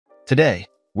Today,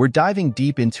 we're diving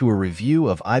deep into a review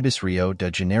of ibis Rio de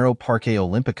Janeiro Parque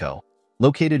Olimpico,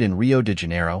 located in Rio de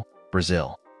Janeiro,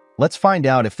 Brazil. Let's find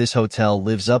out if this hotel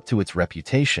lives up to its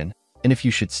reputation and if you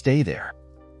should stay there.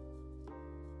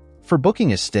 For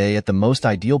booking a stay at the most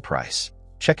ideal price,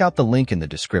 check out the link in the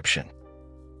description.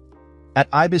 At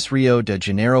ibis Rio de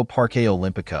Janeiro Parque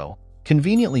Olimpico,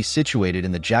 conveniently situated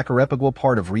in the Jacarepaguá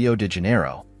part of Rio de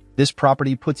Janeiro, this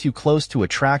property puts you close to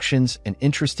attractions and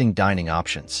interesting dining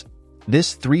options.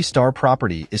 This 3-star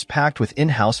property is packed with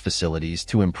in-house facilities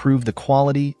to improve the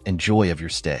quality and joy of your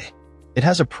stay. It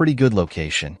has a pretty good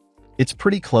location. It's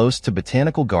pretty close to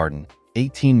Botanical Garden,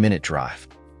 18-minute drive.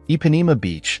 Ipanema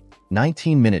Beach,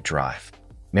 19-minute drive.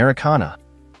 Maracana,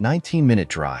 19-minute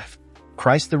drive.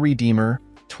 Christ the Redeemer,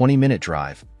 20-minute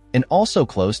drive. And also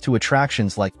close to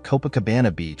attractions like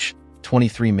Copacabana Beach,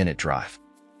 23-minute drive.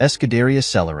 Escuderia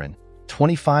Celerin,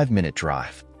 25-minute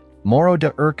drive. Morro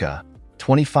da Urca,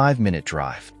 25-minute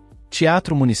drive.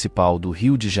 Teatro Municipal do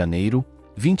Rio de Janeiro,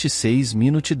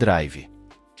 26-minute drive.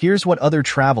 Here's what other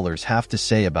travelers have to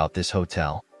say about this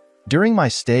hotel. During my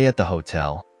stay at the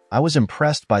hotel, I was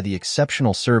impressed by the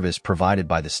exceptional service provided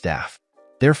by the staff.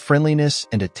 Their friendliness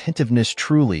and attentiveness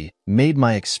truly made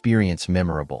my experience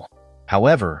memorable.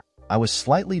 However, I was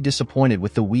slightly disappointed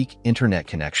with the weak internet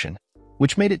connection,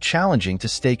 which made it challenging to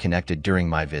stay connected during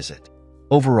my visit.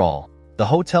 Overall, the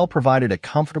hotel provided a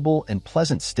comfortable and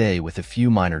pleasant stay with a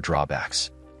few minor drawbacks.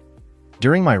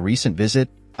 During my recent visit,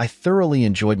 I thoroughly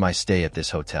enjoyed my stay at this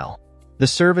hotel. The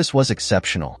service was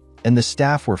exceptional, and the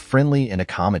staff were friendly and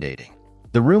accommodating.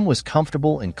 The room was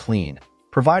comfortable and clean,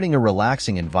 providing a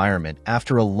relaxing environment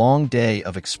after a long day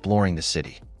of exploring the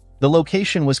city. The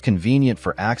location was convenient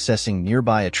for accessing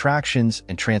nearby attractions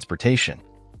and transportation.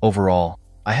 Overall,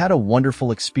 I had a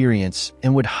wonderful experience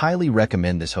and would highly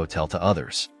recommend this hotel to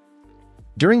others.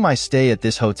 During my stay at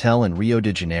this hotel in Rio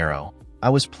de Janeiro, I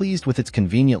was pleased with its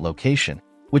convenient location,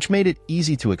 which made it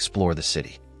easy to explore the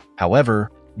city.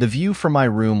 However, the view from my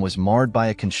room was marred by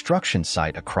a construction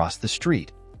site across the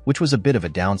street, which was a bit of a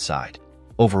downside.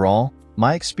 Overall,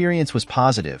 my experience was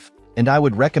positive, and I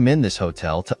would recommend this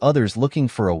hotel to others looking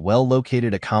for a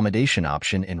well-located accommodation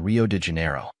option in Rio de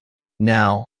Janeiro.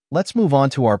 Now, let's move on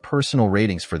to our personal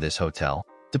ratings for this hotel,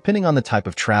 depending on the type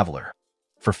of traveler.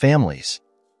 For families,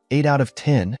 8 out of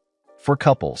 10. For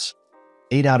couples,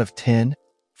 8 out of 10.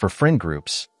 For friend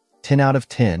groups, 10 out of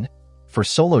 10. For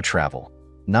solo travel,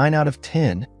 9 out of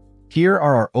 10. Here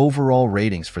are our overall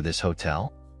ratings for this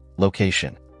hotel.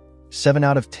 Location, 7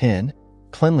 out of 10.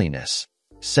 Cleanliness,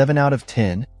 7 out of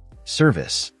 10.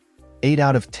 Service, 8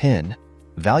 out of 10.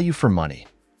 Value for money,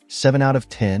 7 out of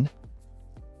 10.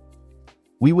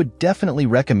 We would definitely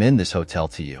recommend this hotel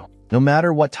to you, no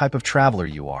matter what type of traveler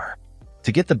you are.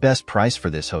 To get the best price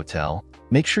for this hotel,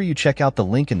 make sure you check out the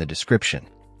link in the description.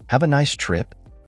 Have a nice trip.